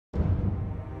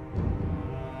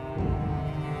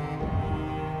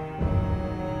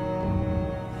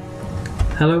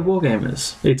Hello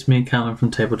Wargamers, it's me Callum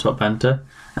from Tabletop Banter,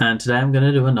 and today I'm going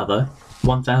to do another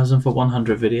 1000 for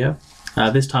 100 video.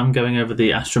 This time going over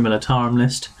the Astra Militarum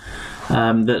list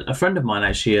that a friend of mine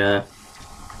actually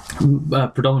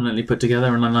predominantly put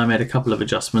together, and then I made a couple of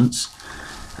adjustments.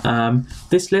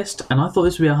 This list, and I thought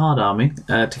this would be a hard army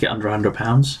to get under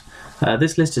 £100,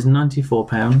 this list is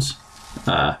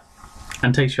 £94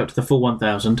 and takes you up to the full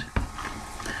 1000.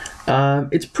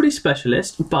 It's pretty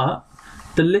specialist, but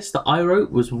the list that I wrote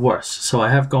was worse, so I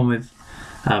have gone with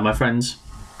my friend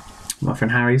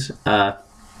Harry's. I'm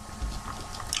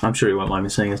sure he won't mind me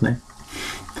saying his name.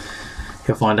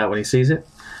 He'll find out when he sees it.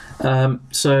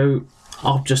 So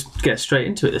I'll just get straight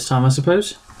into it this time, I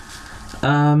suppose.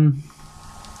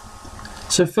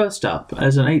 So first up,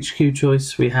 as an HQ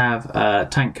choice, we have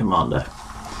Tank Commander.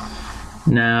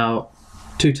 Now,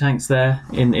 2 tanks there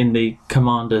in the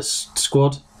Commander's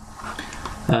squad.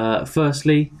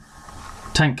 Firstly,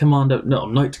 Knight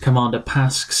Commander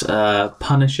Pask's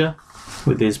Punisher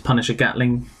with his Punisher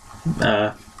Gatling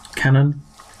cannon.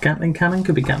 Gatling cannon?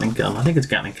 Could be Gatling gun. I think it's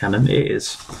Gatling cannon. It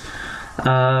is.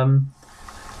 Well,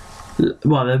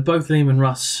 they're both Lehman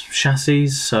Russ chassis,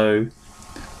 so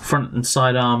front and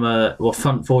side armour, well,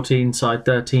 front 14, side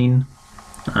 13.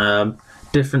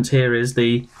 Difference here is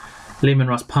the Lehman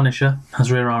Russ Punisher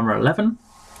has rear armour 11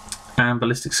 and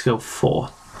ballistic skill 4.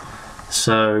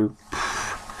 So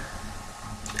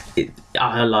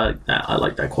I like that. I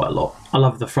like that quite a lot. I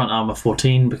love the front armour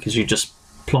 14 because you just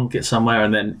plonk it somewhere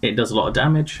and then it does a lot of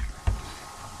damage.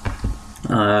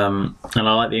 And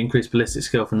I like the increased ballistic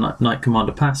skill from Knight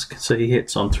Commander Pask, so he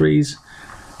hits on 3s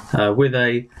with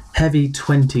a heavy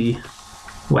 20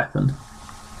 weapon.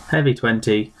 Heavy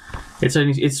 20.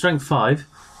 It's strength 5,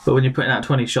 but when you're putting out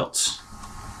 20 shots,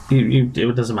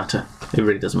 it doesn't matter. It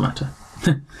really doesn't matter.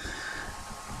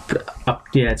 But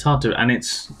yeah, it's hard to, and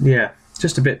it's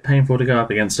just a bit painful to go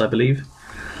up against, I believe.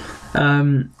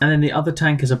 And then the other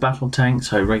tank is a battle tank,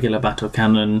 so regular battle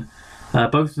cannon.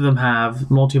 Both of them have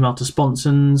multi-melter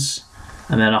sponsons,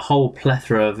 and then a whole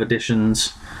plethora of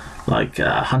additions, like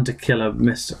hunter killer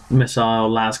missile,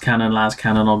 las cannon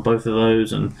on both of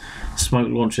those, and smoke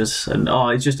launchers, and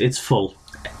it's full.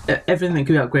 Everything that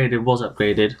could be upgraded was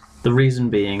upgraded. The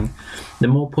reason being, the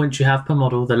more points you have per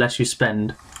model, the less you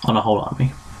spend on a whole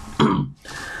army.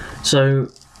 So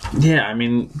yeah, I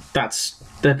mean,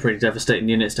 they're pretty devastating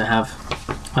units to have,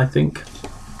 I think.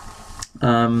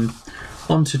 On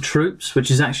to troops,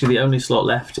 which is actually the only slot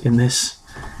left in this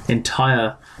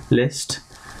entire list.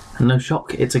 And no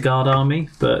shock, it's a guard army,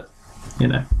 but you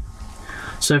know.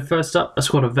 So first up, a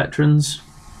squad of veterans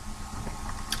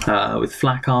with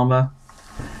flak armour.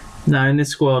 Now in this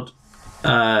squad,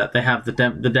 they have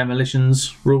the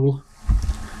demolitions rule.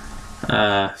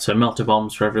 So melter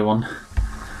bombs for everyone.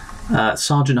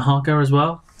 Sergeant Harker as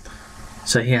well.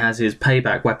 So he has his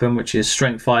payback weapon, which is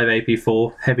strength 5 AP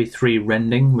 4, heavy 3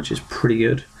 rending, which is pretty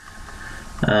good.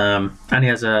 And he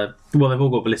has they've all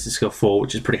got ballistic skill 4,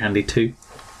 which is pretty handy too.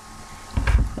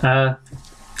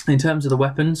 In terms of the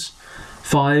weapons,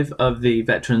 5 of the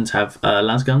veterans have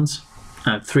las guns,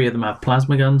 and 3 of them have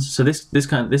plasma guns. So this is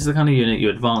the kind of unit you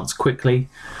advance quickly.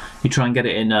 You try and get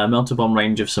it in melter bomb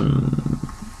range of some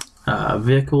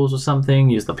vehicles or something.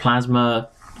 Use the plasma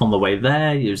on the way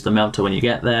there. Use the melter when you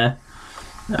get there.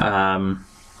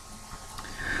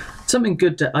 Something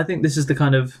good to, I think this is the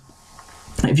kind of,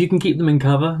 if you can keep them in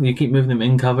cover, you keep moving them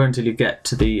in cover until you get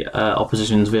to the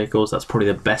opposition's vehicles. That's probably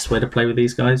the best way to play with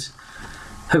these guys.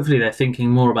 Hopefully they're thinking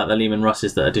more about the Lehman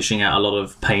Russes that are dishing out a lot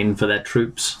of pain for their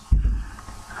troops.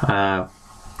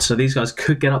 So these guys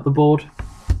could get up the board.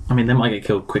 I mean, they might get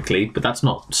killed quickly, but that's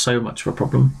not so much of a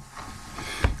problem.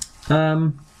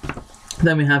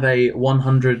 Then we have a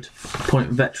 100-point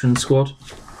veteran squad.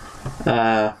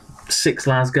 6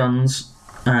 las guns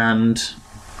and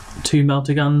 2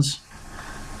 melter guns.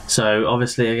 So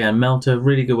obviously, again, melter,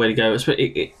 really good way to go.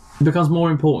 It becomes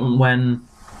more important when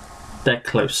they're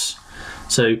close.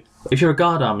 So if you're a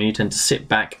guard army, you tend to sit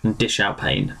back and dish out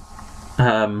pain.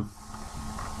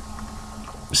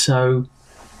 So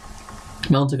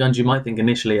melter guns you might think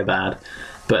initially are bad,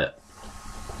 but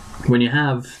when you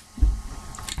have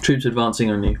troops advancing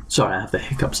on you, sorry, I have the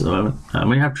hiccups at the moment.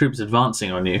 When you have troops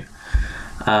advancing on you,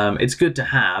 it's good to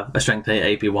have a strength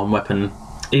 8 AP1 weapon,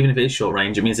 even if it is short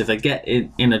range. It means if they get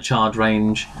in a charge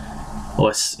range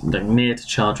or near to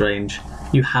charge range,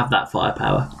 you have that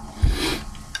firepower.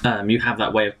 You have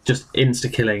that way of just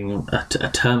insta-killing a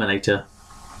Terminator,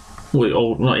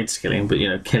 or not insta-killing, but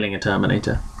killing a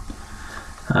Terminator,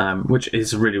 which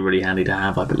is really, really handy to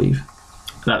have, I believe.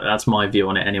 That's my view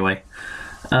on it anyway.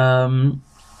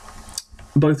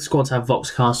 both squads have Vox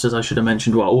casters, I should have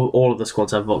mentioned. Well, all of the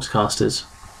squads have Vox casters,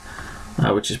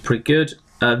 which is pretty good.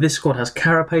 This squad has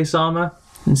Carapace armor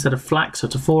instead of flak, so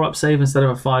it's a 4-up save instead of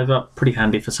a 5-up. Pretty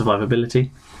handy for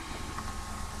survivability.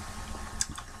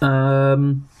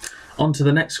 On to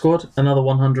the next squad, another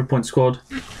 100-point squad.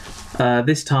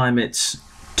 This time it's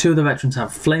 2 of the veterans have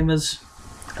flamers,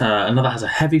 another has a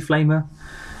heavy flamer,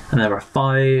 and there are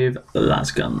 5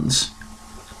 las guns.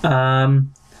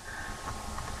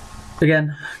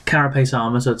 Again, Carapace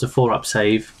armor, so it's a 4-up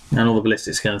save, and all the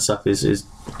ballistic skill and stuff is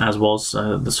as was,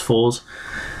 there's 4s.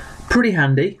 Pretty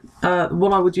handy.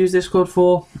 What I would use this squad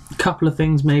for, a couple of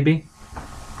things maybe.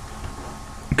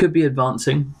 Could be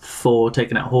advancing for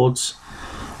taking out hordes.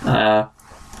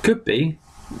 Could be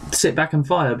sit back and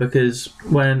fire, because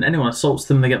when anyone assaults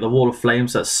them they get the wall of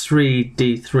flames. That's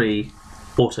 3d3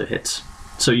 auto hits.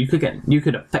 So you could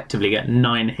effectively get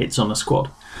 9 hits on a squad.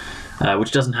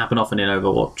 Which doesn't happen often in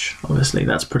Overwatch, obviously.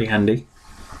 That's pretty handy.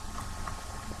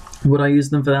 Would I use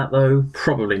them for that, though?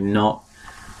 Probably not.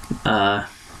 I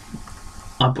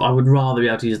would rather be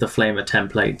able to use the Flamer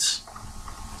templates.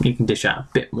 You can dish out a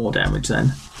bit more damage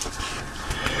then.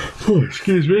 Oh,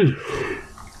 excuse me.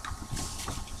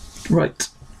 Right,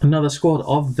 another squad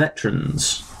of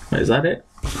veterans. Wait, is that it?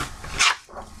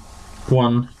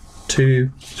 1, 2,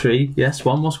 3. Yes,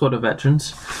 one more squad of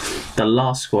veterans. The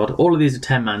last squad. All of these are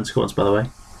 10-man squads, by the way.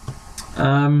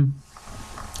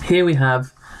 Here we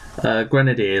have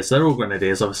Grenadiers. They're all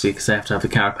Grenadiers, obviously, because they have to have the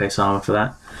Carapace armor for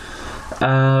that.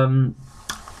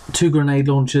 2 grenade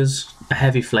launchers, a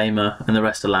heavy flamer, and the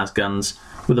rest are las guns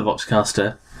with a Vox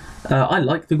caster. I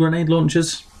like the grenade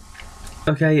launchers.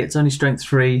 Okay, it's only strength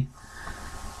 3,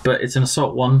 but it's an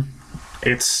assault 1.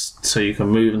 It's so you can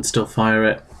move and still fire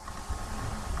it.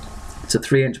 It's a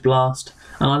 3-inch blast.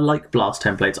 And I like blast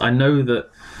templates. I know that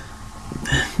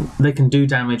they can do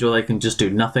damage or they can just do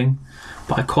nothing,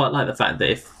 but I quite like the fact that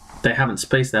if they haven't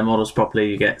spaced their models properly,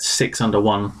 you get 6 under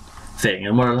one thing.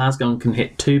 And where a lasgun can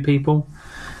hit 2 people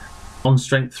on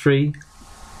strength 3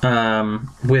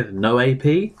 with no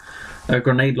AP, a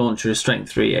grenade launcher is strength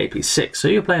 3, AP 6. So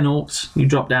you're playing orcs, you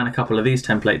drop down a couple of these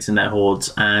templates in their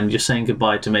hordes, and you're saying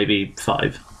goodbye to maybe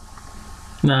 5.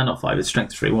 No, not 5, it's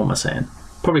strength 3, what am I saying?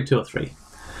 Probably 2 or 3.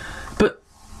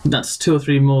 That's 2 or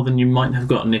 3 more than you might have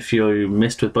gotten if you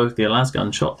missed with both the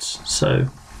lasgun shots. So,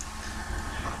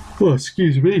 well,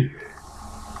 excuse me.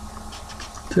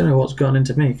 Don't know what's gone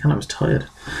into me. Kind of was tired.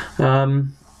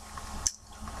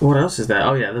 What else is there?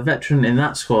 Oh yeah, the veteran in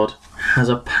that squad has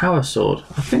a power sword.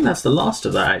 I think that's the last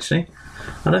of that, actually.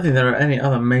 I don't think there are any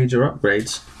other major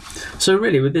upgrades. So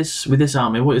really, with this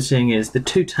army, what you're seeing is the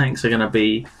 2 tanks are going to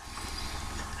be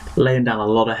laying down a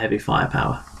lot of heavy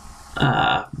firepower.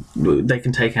 They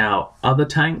can take out other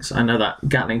tanks. I know that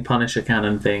Gatling Punisher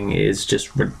cannon thing is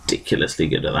just ridiculously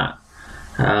good at that.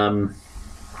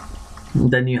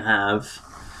 Then you have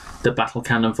the battle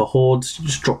cannon for hordes. You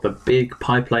just drop a big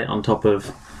pie plate on top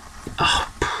of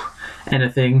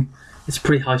anything. It's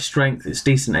pretty high strength. It's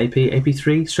decent AP. AP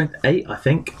 3, strength 8, I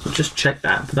think. I'll just check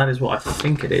that, but that is what I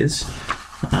think it is.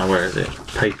 Where is it?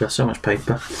 Paper. So much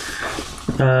paper.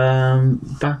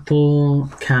 Battle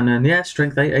cannon, yeah,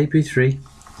 strength 8, AP 3.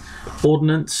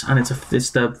 Ordnance, and it's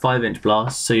the 5-inch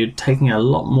blast, so you're taking a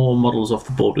lot more models off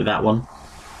the board with that one.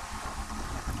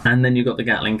 And then you've got the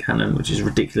Gatling cannon, which is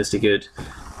ridiculously good.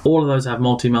 All of those have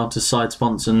multi-melter side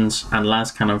sponsons and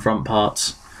las cannon front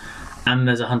parts. And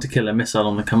there's a hunter-killer missile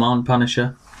on the command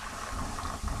Punisher.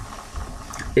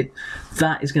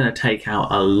 That is going to take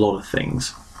out a lot of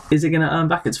things. Is it going to earn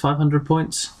back its 500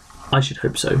 points? I should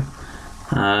hope so.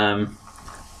 I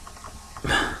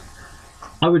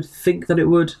would think that it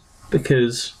would,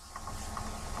 because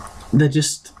they're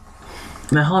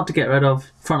hard to get rid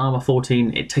of. Front armor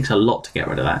 14, it takes a lot to get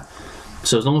rid of that.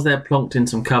 So as long as they're plonked in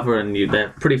some cover and they're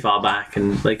pretty far back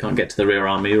and they can't get to the rear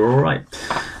armor, you're alright.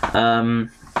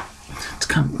 It's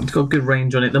got good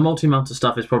range on it. The multi-mounter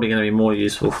stuff is probably going to be more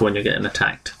useful for when you're getting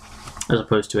attacked, as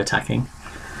opposed to attacking.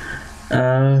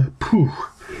 I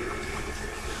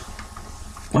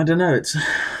don't know,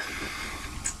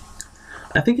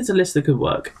 I think it's a list that could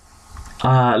work.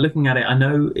 Looking at it, I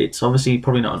know it's obviously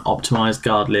probably not an optimized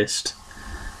guard list,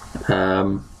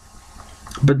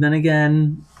 but then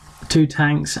again, 2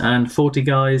 tanks and 40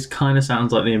 guys kind of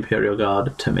sounds like the Imperial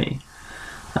Guard to me.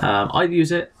 I'd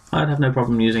use it. I'd have no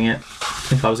problem using it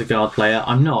if I was a guard player.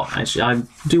 I'm not, actually. I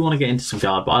do want to get into some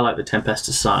guard, but I like the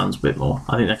Tempestus Scions a bit more.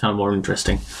 I think they're kind of more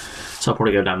interesting. So I'll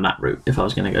probably go down that route if I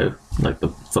was going to go like the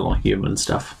full-on human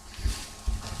stuff.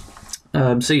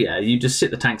 So yeah, you just sit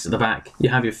the tanks at the back. You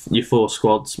have your 4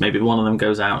 squads. Maybe one of them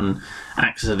goes out and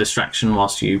acts as a distraction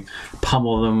whilst you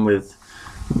pummel them with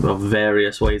well,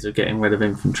 various ways of getting rid of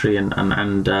infantry and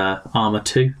armour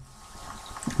too.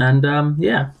 And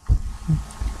yeah,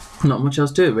 not much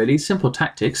else to it really. Simple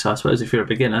tactics, I suppose, if you're a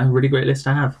beginner. Really great list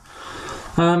to have.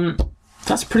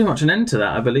 That's pretty much an end to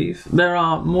that, I believe. There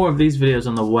are more of these videos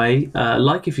on the way.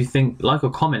 Like or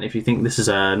comment if you think this is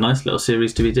a nice little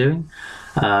series to be doing,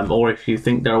 or if you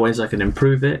think there are ways I can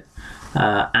improve it.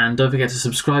 And don't forget to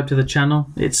subscribe to the channel.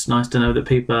 It's nice to know that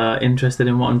people are interested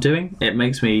in what I'm doing. It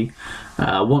makes me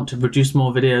want to produce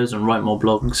more videos and write more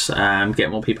blogs and get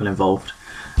more people involved.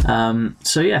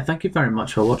 So yeah, thank you very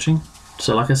much for watching.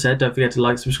 So like I said, don't forget to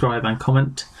like, subscribe and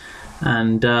comment,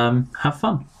 and have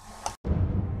fun.